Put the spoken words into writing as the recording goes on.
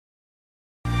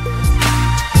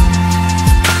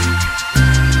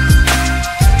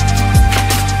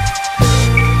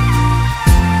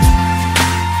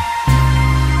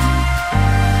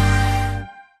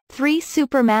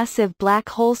supermassive black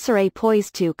holesare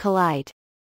poised to collide.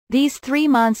 These three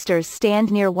monsters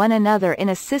stand near one another in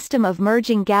a system of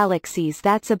merging galaxies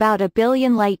that's about 1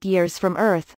 billion light-years from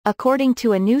Earth, according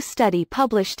to a new study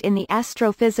published in the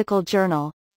Astrophysical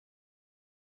Journal.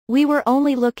 We were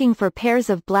only looking for pairs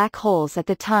of black holes at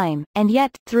the time, and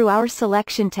yet, through our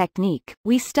selection technique,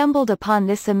 we stumbled upon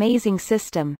this amazing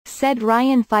system, said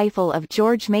Ryan Pfeifle of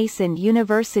George Mason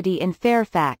University in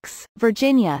Fairfax,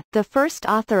 Virginia, the first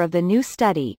author of the new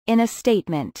study, in a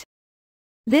statement.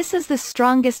 This is the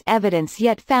strongest evidence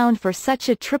yet found for such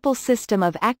a triple system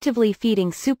of actively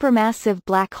feeding supermassive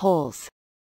black holes.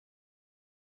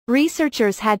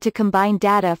 Researchers had to combine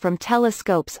data from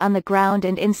telescopes on the ground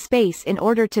and in space in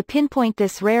order to pinpoint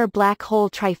this rare black hole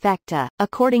trifecta,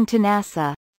 according to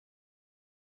NASA.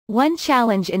 One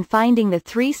challenge in finding the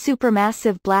three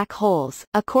supermassive black holes,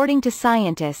 according to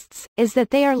scientists, is that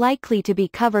they are likely to be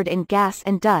covered in gas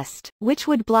and dust, which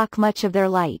would block much of their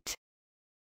light.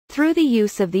 Through the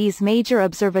use of these major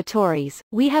observatories,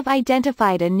 we have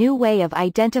identified a new way of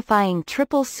identifying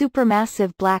triple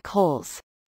supermassive black holes.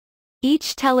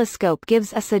 Each telescope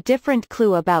gives us a different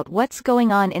clue about what's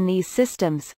going on in these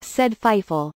systems, said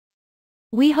Pfeifle.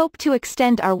 We hope to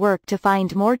extend our work to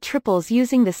find more triples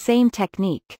using the same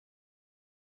technique.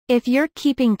 If you're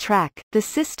keeping track, the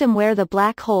system where the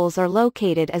black holes are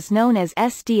located is known as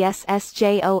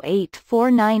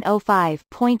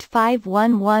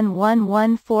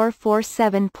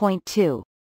SDSSJ084905.511111447.2.